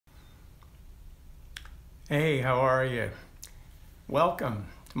Hey, how are you? Welcome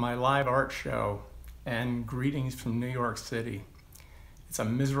to my live art show and greetings from New York City. It's a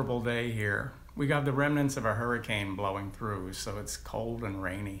miserable day here. We got the remnants of a hurricane blowing through, so it's cold and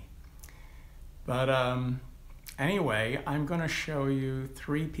rainy. But anyway, I'm going to show you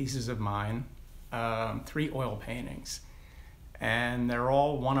three pieces of mine, three oil paintings, and they're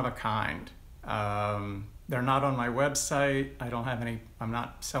all one of a kind. They're not on my website. I don't have any, I'm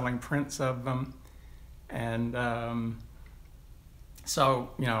not selling prints of them. And so,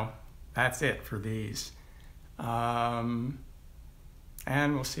 that's it for these. And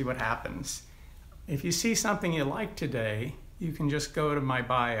we'll see what happens. If you see something you like today, you can just go to my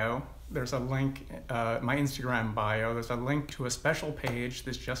bio. There's a link, my Instagram bio. There's a link to a special page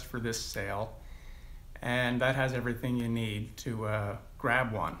that's just for this sale. And that has everything you need to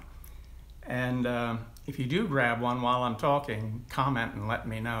grab one. And if you do grab one while I'm talking, comment and let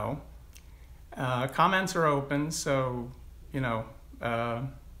me know. Comments are open, so,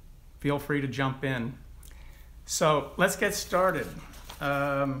 feel free to jump in. So let's get started.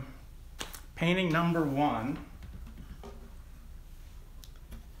 Painting number one.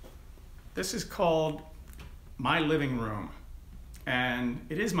 This is called My Living Room. And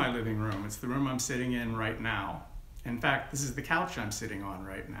it is my living room. It's the room I'm sitting in right now. In fact, this is the couch I'm sitting on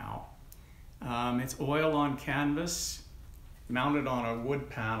right now. It's oil on canvas, mounted on a wood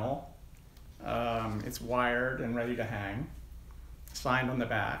panel. It's wired and ready to hang, signed on the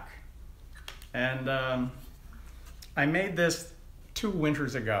back. And I made this 2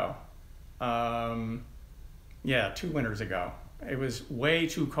 winters ago. 2 winters ago. It was way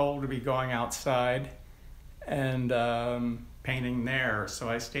too cold to be going outside and painting there, so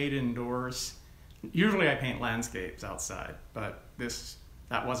I stayed indoors. Usually I paint landscapes outside, but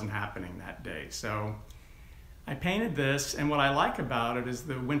that wasn't happening that day. So I painted this, and what I like about it is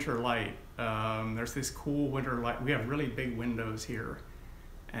the winter light. There's this cool winter light. We have really big windows here,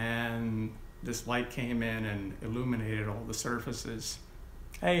 and this light came in and illuminated all the surfaces.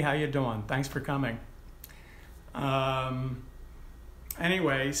 Hey, how you doing? Thanks for coming.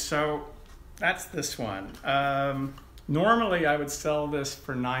 Anyway, so that's this one. Normally I would sell this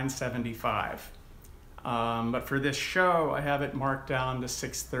for $9.75, but for this show I have it marked down to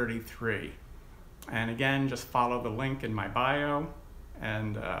 $6.33. And again, just follow the link in my bio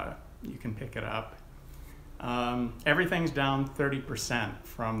and you can pick it up. Everything's down 30%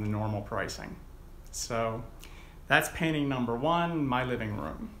 from the normal pricing. So that's painting number one, My Living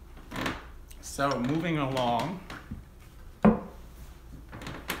Room. So moving along,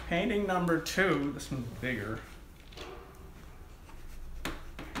 painting number two, this one's bigger.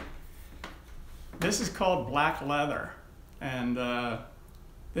 This is called Black Leather. And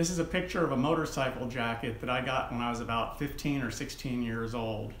this is a picture of a motorcycle jacket that I got when I was about 15 or 16 years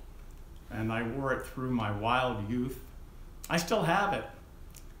old. And I wore it through my wild youth. I still have it.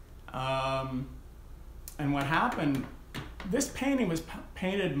 And what happened, this painting was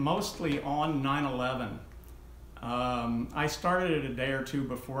painted mostly on 9/11. I started it a day or two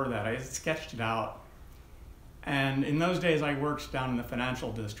before that. I sketched it out. And in those days I worked down in the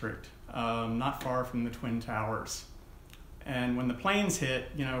financial district, not far from the Twin Towers. And when the planes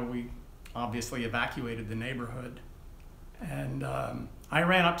hit, we obviously evacuated the neighborhood. And I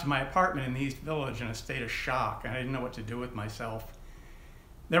ran up to my apartment in the East Village in a state of shock. I didn't know what to do with myself.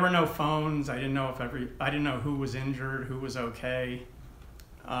 There were no phones. I didn't know who was injured, who was okay.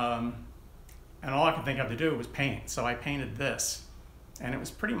 And all I could think of to do was paint. So I painted this. And it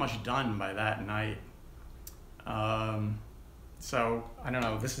was pretty much done by that night. So I don't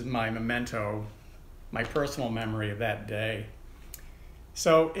know, this is my memento, my personal memory of that day.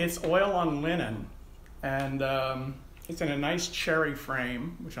 So it's oil on linen, and it's in a nice cherry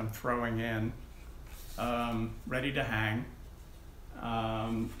frame, which I'm throwing in, ready to hang.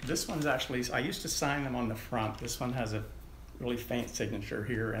 This one's actually, I used to sign them on the front. This one has a really faint signature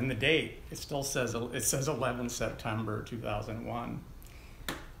here, and the date, it still says, 11 September 2001.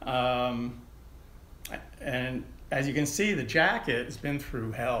 And as you can see, the jacket has been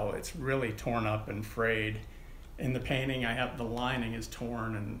through hell. It's really torn up and frayed. In the painting, the lining is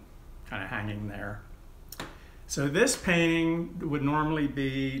torn and kind of hanging there. So this painting would normally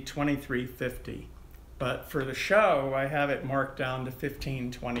be $23.50, but for the show, I have it marked down to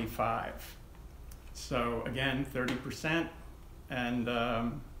 $15.25. So again, 30%, and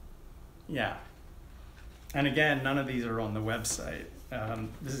yeah. And again, none of these are on the website.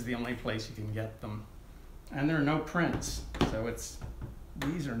 This is the only place you can get them. And there are no prints, so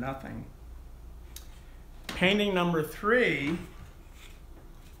these are nothing. Painting number three,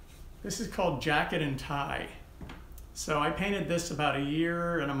 this is called Jacket and Tie. So I painted this about a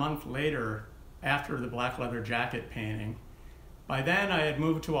year and a month later after the black leather jacket painting. By then, I had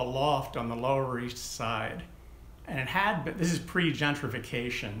moved to a loft on the Lower East Side. And it had been, this is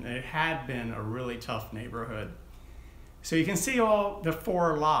pre-gentrification, it had been a really tough neighborhood. So you can see all the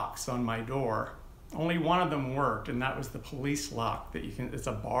 4 locks on my door. Only one of them worked, and that was the police lock that it's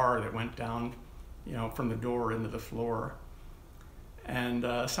a bar that went down, you know, from the door into the floor. And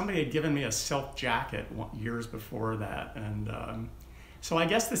somebody had given me a silk jacket years before that. And so I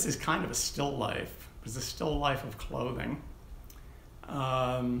guess this is kind of a still life. It was a still life of clothing.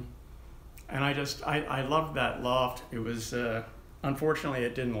 And I loved that loft. It was, unfortunately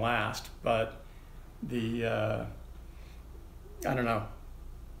it didn't last, but I don't know.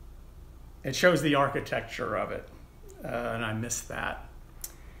 It shows the architecture of it, and I miss that.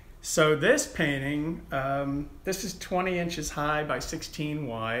 So this painting, this is 20 inches high by 16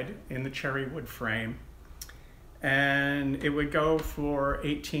 wide in the cherry wood frame. And it would go for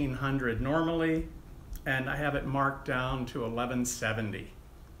 $1,800 normally, and I have it marked down to $1,170.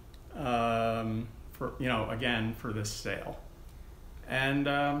 For, you know, again, for this sale. And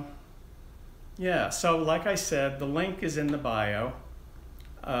yeah, so like I said, the link is in the bio.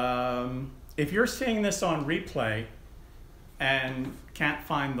 If you're seeing this on replay and can't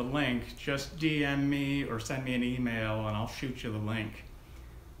find the link, just DM me or send me an email and I'll shoot you the link.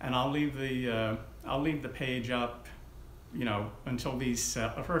 And I'll leave the page up, you know, until these,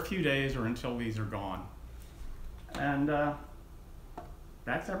 for a few days or until these are gone. And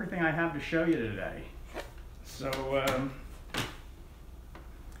that's everything I have to show you today. So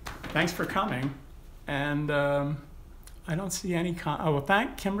thanks for coming. And I don't see any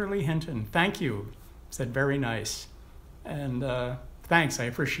thank Kimberly Hinton. Thank you. Said very nice. And thanks, I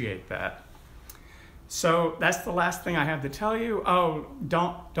appreciate that. So that's the last thing I have to tell you. Oh,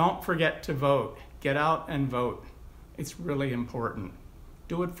 don't forget to vote. Get out and vote. It's really important.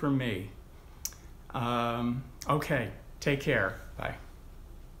 Do it for me. Okay, take care. Bye.